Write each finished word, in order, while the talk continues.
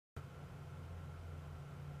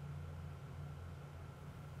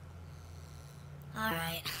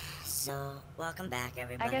Alright, so welcome back,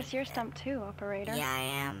 everybody. I guess you're stumped too, operator. Yeah, I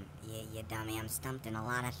am. You dummy, I'm stumped in a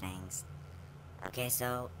lot of things. Okay,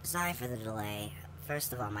 so, sorry for the delay.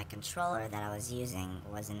 First of all, my controller that I was using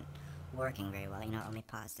wasn't working very well. You know, let me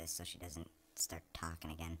pause this so she doesn't start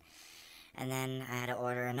talking again. And then I had to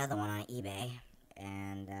order another one on eBay,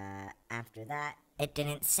 and after that, it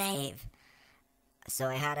didn't save. So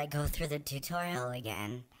I had to go through the tutorial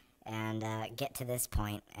again and get to this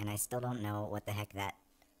point, and I still don't know what the heck that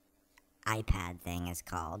iPad thing is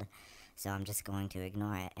called. So I'm just going to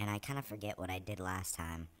ignore it, and I kind of forget what I did last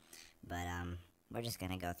time. But we're just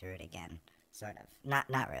gonna go through it again, sort of.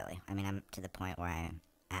 Not really. I mean, I'm to the point where I'm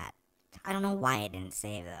at. I don't know why it didn't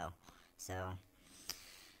save though. So,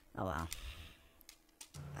 oh well.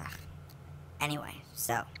 Ugh. Anyway,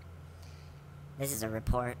 so this is a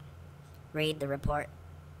report. Read the report.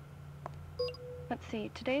 Let's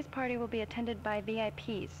see, today's party will be attended by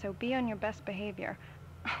VIPs, so be on your best behavior.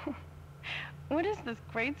 What is this,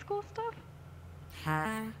 grade school stuff?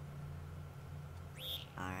 Huh?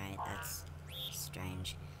 Alright, that's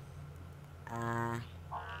strange. I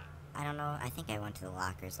don't know, I think I went to the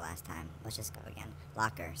lockers last time. Let's just go again.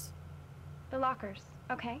 Lockers. The lockers,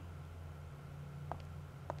 okay.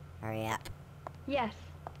 Hurry up. Yes.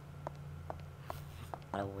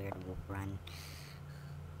 What a weird run.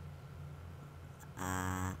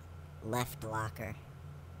 Left locker.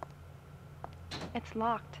 It's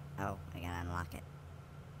locked. Oh, I gotta unlock it.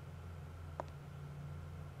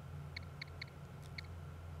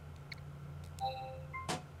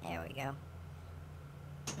 There we go.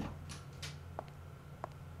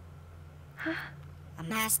 A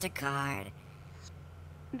MasterCard.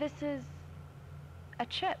 This is a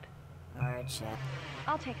chip. Or a chip.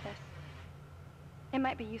 I'll take this. It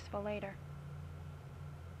might be useful later.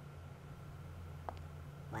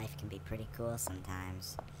 Life can be pretty cool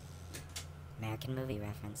sometimes. American movie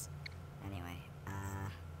reference. Anyway,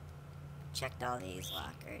 checked all these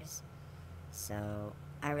lockers. So,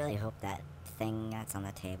 I really hope that thing that's on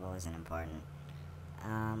the table isn't important.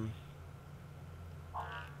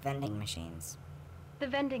 Vending machines. The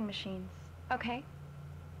vending machines, okay.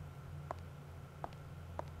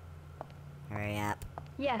 Hurry up.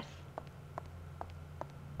 Yes.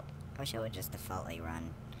 I wish it would just defaultly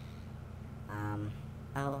run.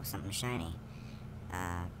 Oh, something shiny.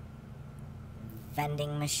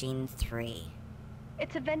 Vending machine 3.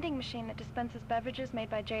 It's a vending machine that dispenses beverages made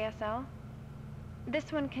by JSL.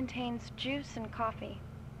 This one contains juice and coffee.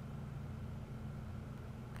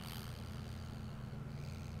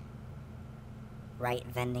 Right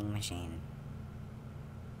vending machine.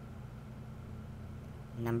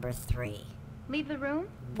 Number 3. Leave the room?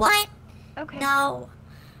 What? Okay. No!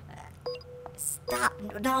 Stop.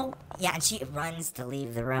 No! Yeah, and she runs to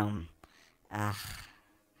leave the room.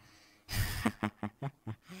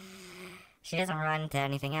 She doesn't run to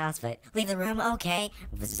anything else, but leave the room, okay.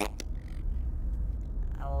 Zip.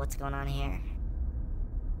 Oh, what's going on here?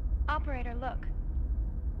 Operator, look.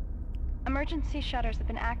 Emergency shutters have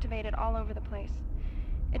been activated all over the place.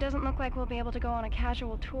 It doesn't look like we'll be able to go on a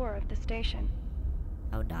casual tour of the station.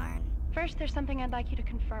 Oh, darn. First, there's something I'd like you to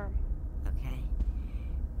confirm. Okay.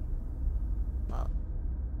 Well,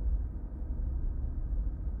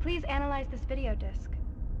 Please analyze this video disc.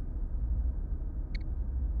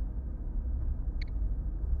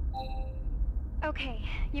 Okay,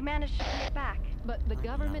 you managed to put it back. But the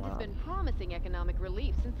government has been promising economic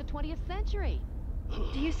relief since the 20th century.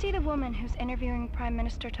 Do you see the woman who's interviewing Prime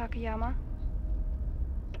Minister Takayama?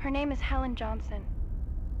 Her name is Helen Johnson.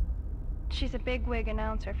 She's a bigwig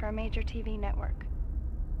announcer for a major TV network.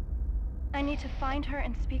 I need to find her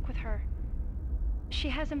and speak with her. She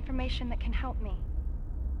has information that can help me.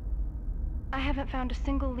 I haven't found a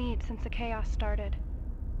single lead since the chaos started.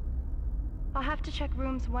 I'll have to check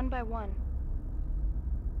rooms one by one.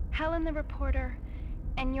 Helen the reporter,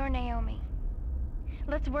 and you're Naomi.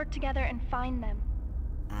 Let's work together and find them.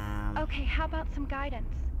 Okay, how about some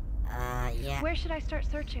guidance? yeah. Where should I start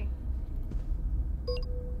searching?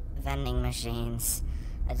 Vending machines.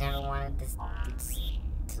 I never wanted this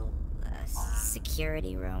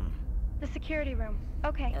security room. The security room.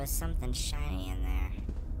 Okay. There was something shiny in there.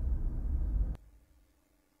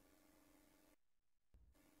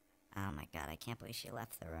 Oh my god, I can't believe she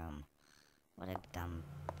left the room. What a dumb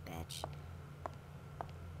bitch.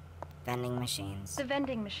 Vending machines. The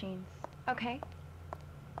vending machines. Okay.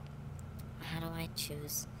 How do I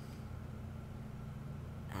choose?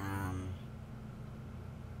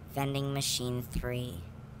 Vending machine 3.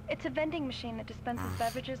 It's a vending machine that dispenses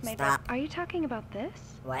beverages made stop. by... Are you talking about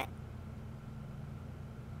this? What?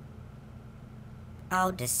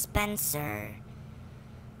 Oh, dispenser.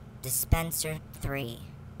 Dispenser 3.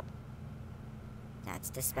 That's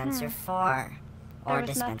dispenser 4. There Or was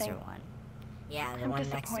dispenser nothing. 1. Yeah, the I'm one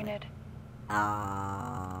next to it. disappointed.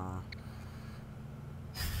 Oh.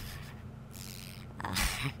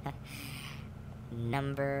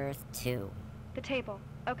 Number 2. The table.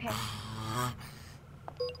 Okay.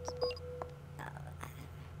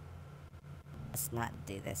 Let's not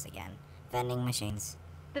do this again. Vending machines.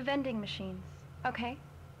 The vending machines. Okay.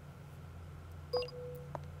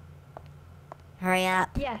 Hurry up.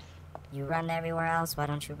 Yes. You run everywhere else, why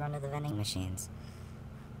don't you run to the vending machines?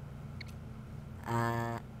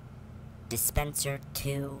 Dispenser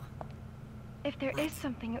 2. If there is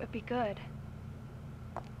something, it would be good.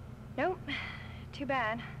 Nope. Too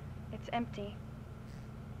bad. It's empty.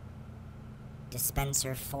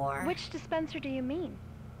 Dispenser 4. Which dispenser do you mean?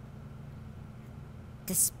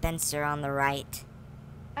 Dispenser on the right.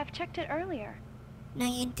 I've checked it earlier. No,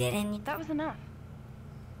 you didn't. That was enough.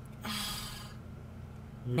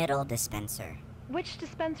 Middle dispenser. Which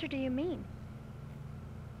dispenser do you mean?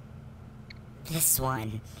 This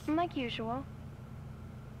one. Like usual.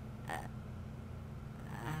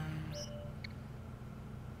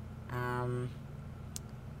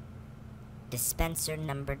 Dispenser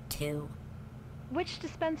number 2. Which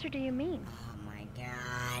dispenser do you mean? Oh my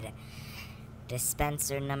god.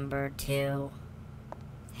 Dispenser number 2.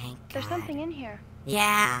 Thank God. There's something in here.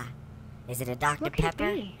 Yeah. Is it a Dr. What could Pepper?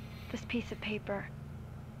 it be? This piece of paper.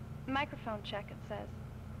 Microphone check, it says.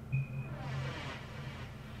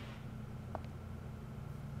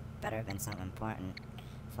 Better have been something important.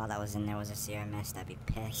 If all that was in there was a Sierra Mist, I'd be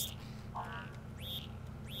pissed.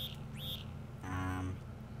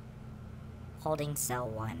 Holding cell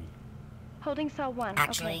 1. Holding cell 1.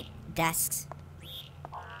 Actually, Okay. desks.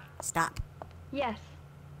 Stop. Yes.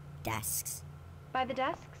 Desks. By the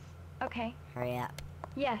desks? Okay. Hurry up.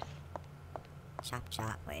 Yes. Chop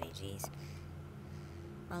chop, lady, jeez.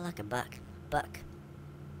 Oh, look, a book. Book.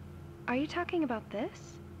 Are you talking about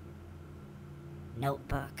this?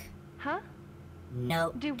 Notebook. Huh?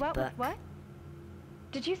 Notebook. Do what with what?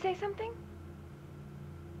 Did you say something?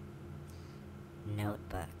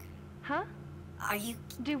 Notebook. Huh? Are you...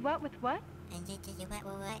 Do what with what?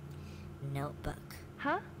 What? Notebook.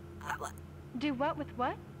 Huh? What? Do what with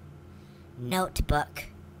what? Notebook.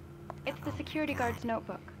 It's the Oh, security God. guard's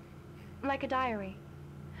notebook. Like a diary.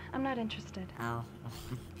 I'm not interested. Oh.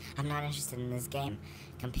 I'm not interested in this game.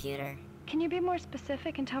 Computer. Can you be more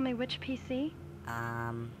specific and tell me which PC?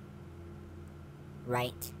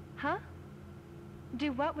 Right. Huh?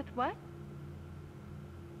 Do what with what?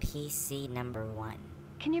 PC number 1.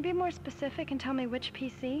 Can you be more specific and tell me which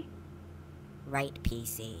PC? Right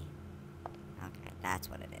PC. Okay,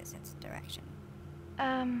 that's what it is. It's direction.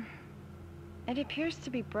 It appears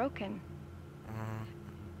to be broken.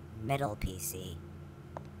 Middle PC.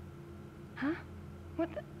 Huh?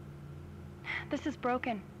 What the? This is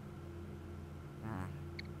broken.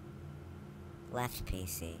 Left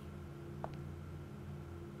PC.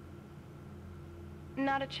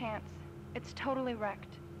 Not a chance. It's totally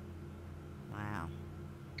wrecked. Wow.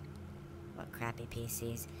 What crappy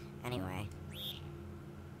PCs. Anyway.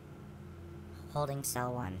 Holding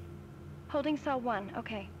cell 1. Holding cell 1,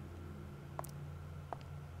 okay.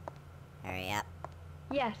 Hurry up.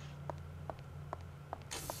 Yes.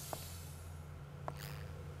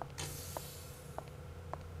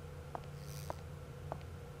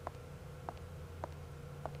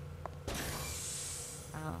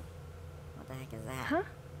 Oh. What the heck is that? Huh?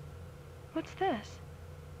 What's this?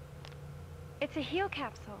 It's a heal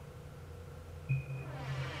capsule.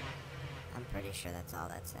 I'm pretty sure that's all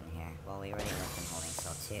that's in here. Well, we already looked in holding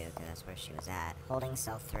cell 2, because that's where she was at. Holding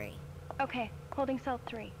cell 3. Okay, holding cell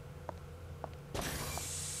 3. Yep,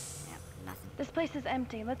 nothing. This place is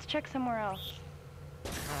empty. Let's check somewhere else.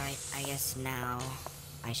 Alright, I guess now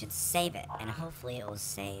I should save it, and hopefully it will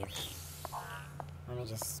save. Let me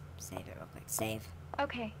just save it real quick. Save.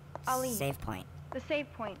 Okay, I'll leave. Save point. The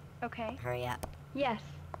save point, okay. Hurry up. Yes.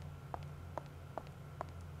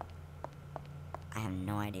 I have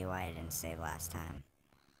no idea why I didn't save last time.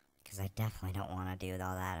 Because I definitely don't want to do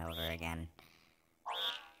all that over again.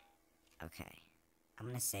 Okay. I'm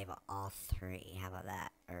going to save all 3. How about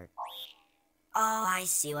that? Or... Oh, I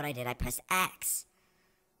see what I did. I pressed X.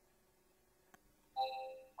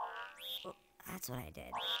 Oh, that's what I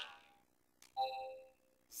did.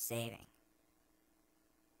 Saving.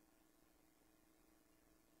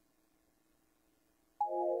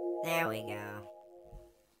 There we go.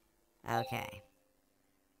 Okay.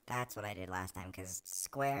 That's what I did last time, because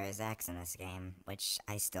square is X in this game, which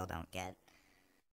I still don't get.